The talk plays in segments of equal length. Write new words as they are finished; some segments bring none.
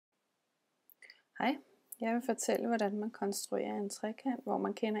Hej, jeg vil fortælle, hvordan man konstruerer en trekant, hvor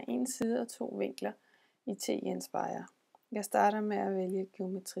man kender en side og to vinkler i TI-nspire. Jeg starter med at vælge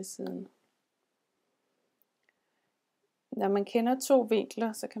geometrisiden. Når man kender to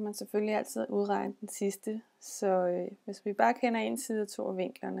vinkler, så kan man selvfølgelig altid udregne den sidste. Så hvis vi bare kender en side og to af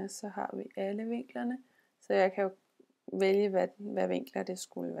vinklerne, så har vi alle vinklerne. Så jeg kan jo vælge, hvad vinkler det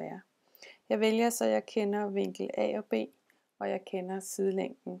skulle være. Jeg vælger så, at jeg kender vinkel A og B, og jeg kender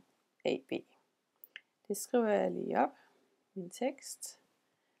sidelængden AB. Det skriver jeg lige op, min tekst.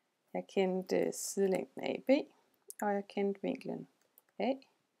 Jeg kendte sidelængden AB, og jeg kendte vinklen A,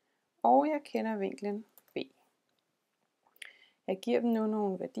 og jeg kender vinklen B. Jeg giver dem nu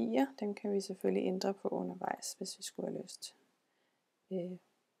nogle værdier, dem kan vi selvfølgelig ændre på undervejs, hvis vi skulle have lyst.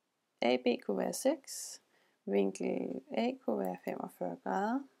 AB kunne være 6, vinkel A kunne være 45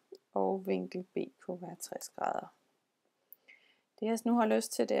 grader, og vinkel B kunne være 60 grader. Det jeg nu har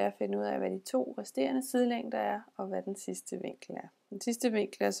lyst til, det er at finde ud af, hvad de to resterende sidelængder er, og hvad den sidste vinkel er. Den sidste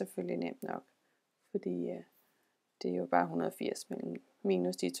vinkel er selvfølgelig nemt nok, fordi det er jo bare 180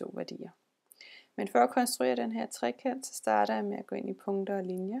 minus de to værdier. Men for at konstruere den her trekant, så starter jeg med at gå ind i punkter og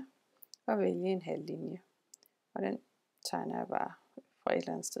linjer, og vælge en halvlinje. Og den tegner jeg bare fra et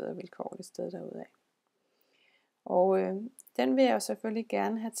eller andet sted og vilkårligt sted derudaf. Og den vil jeg jo selvfølgelig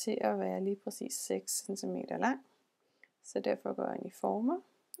gerne have til at være lige præcis 6 cm lang. Så derfor går jeg ind i former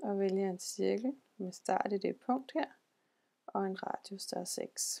og vælger en cirkel med start i det punkt her, og en radius der er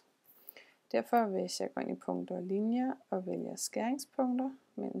 6. Derfor hvis jeg går ind i punkter og linjer og vælger skæringspunkter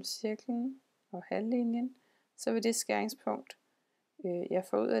mellem cirklen og halvlinjen, så vil det skæringspunkt, jeg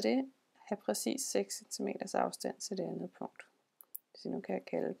får ud af det, have præcis 6 cm afstand til det andet punkt. Så nu kan jeg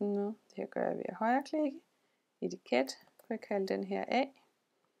kalde den noget. Det her gør jeg ved at højreklikke. Etiket kunne jeg kalde den her A,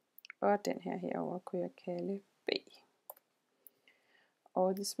 og den her herover kunne jeg kalde B.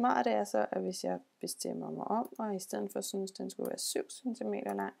 Og det smarte er så, at hvis jeg bestemmer mig om, og i stedet for synes, den skulle være 7 cm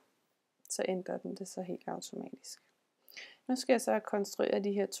lang, så ændrer den det så helt automatisk. Nu skal jeg så konstruere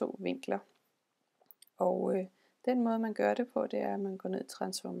de her to vinkler. Og den måde man gør det på, det er, at man går ned i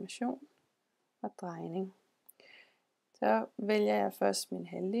transformation og drejning. Så vælger jeg først min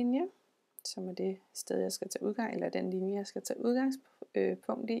halvlinje, som er det sted, jeg skal tage udgang, eller den linje, jeg skal tage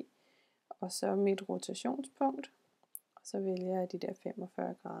udgangspunkt i, og så mit rotationspunkt. Og så vælger jeg de der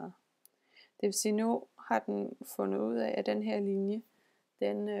 45 grader. Det vil sige, nu har den fundet ud af, at den her linje,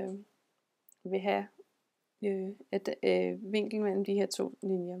 den vil have, at vinklen mellem de her to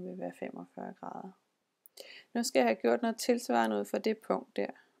linjer vil være 45 grader. Nu skal jeg have gjort noget tilsvarende ud for det punkt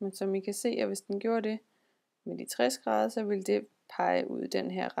der. Men som I kan se, at hvis den gjorde det med de 60 grader, så vil det pege ud i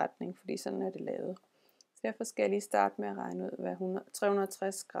den her retning, fordi sådan er det lavet. Så derfor skal jeg lige starte med at regne ud, hvad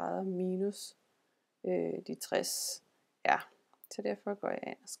 360 grader minus de 60 er. Så derfor går jeg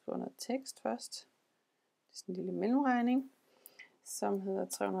ind og skriver noget tekst først. Det er sådan en lille mellemregning, som hedder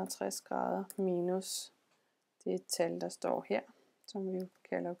 360 grader minus det tal, der står her, som vi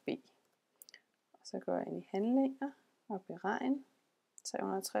kalder B. Og så går jeg ind i handlinger og beregn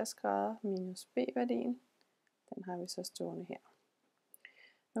 360 grader minus B-værdien. Den har vi så stående her.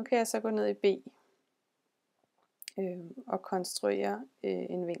 Nu kan jeg så gå ned i B og konstruere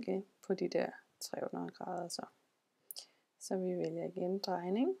en vinkel på de der 300 grader så. Så vi vælger igen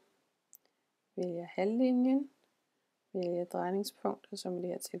drejning, vælger halvlinjen, vælger drejningspunktet, som i det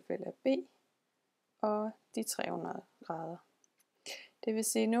her tilfælde er B, og de 300 grader. Det vil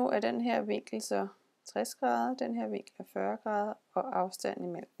sige, nu er den her vinkel så 60 grader, den her vinkel er 40 grader, og afstanden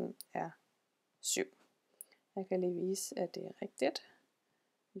imellem dem er 7. Jeg kan lige vise, at det er rigtigt.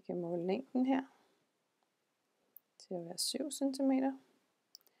 Vi kan måle længden her til at være 7 cm,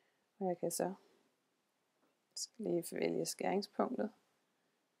 og jeg kan så lige vælge skæringspunktet.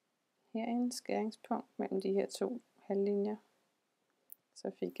 Herinde skæringspunkt mellem de her to halvlinjer.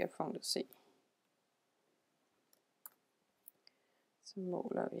 Så fik jeg punktet C. Så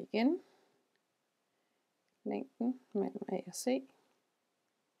måler vi igen længden mellem A og C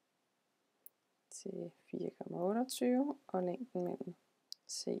til 4,28 og længden mellem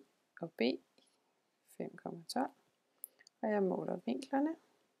C og B 5,12. Og jeg måler vinklerne.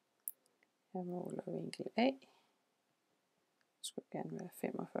 Jeg måler vinkel A. Det skulle gerne være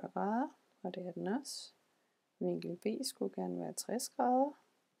 45 grader, og det er den også. Vinkel B skulle gerne være 60 grader, og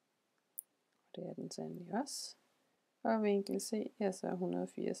det er den sandelig også. Og vinkel C er så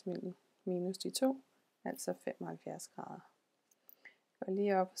 180 minus de to, altså 75 grader. Jeg går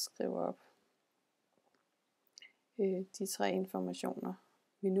lige op og skriver op de tre informationer,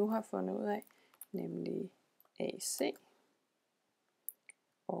 vi nu har fundet ud af, nemlig AC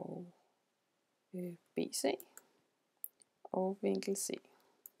og BC og vinkel C.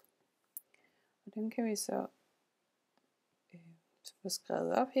 Og den kan vi så få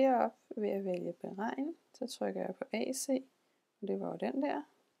skrevet op heroppe ved at vælge beregn. Så trykker jeg på AC, og det var jo den der.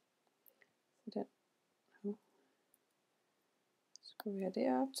 Så den skulle vi have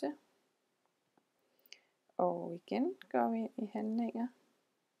derop til. Og igen går vi ind i handlinger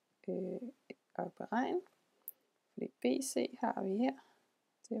og beregn. Fordi BC har vi her.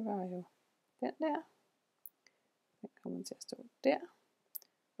 Det var jo den der. Den kommer til at stå der.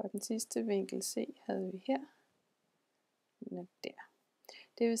 Og den sidste vinkel C havde vi her. Den er der.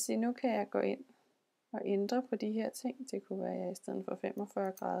 Det vil sige, nu kan jeg gå ind og ændre på de her ting. Det kunne være, at jeg i stedet for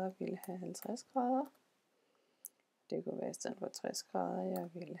 45 grader ville have 50 grader. Det kunne være, at i stedet for 60 grader, jeg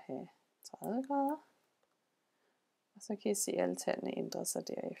ville have 30 grader. Og så kan I se, at alle tallene ændrer sig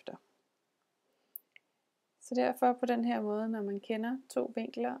derefter. Så derfor på den her måde, når man kender to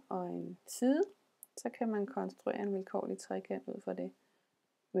vinkler og en side, så kan man konstruere en vilkårlig trekant ud fra det,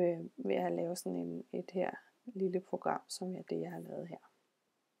 ved at lave sådan et her lille program, som det jeg har lavet her.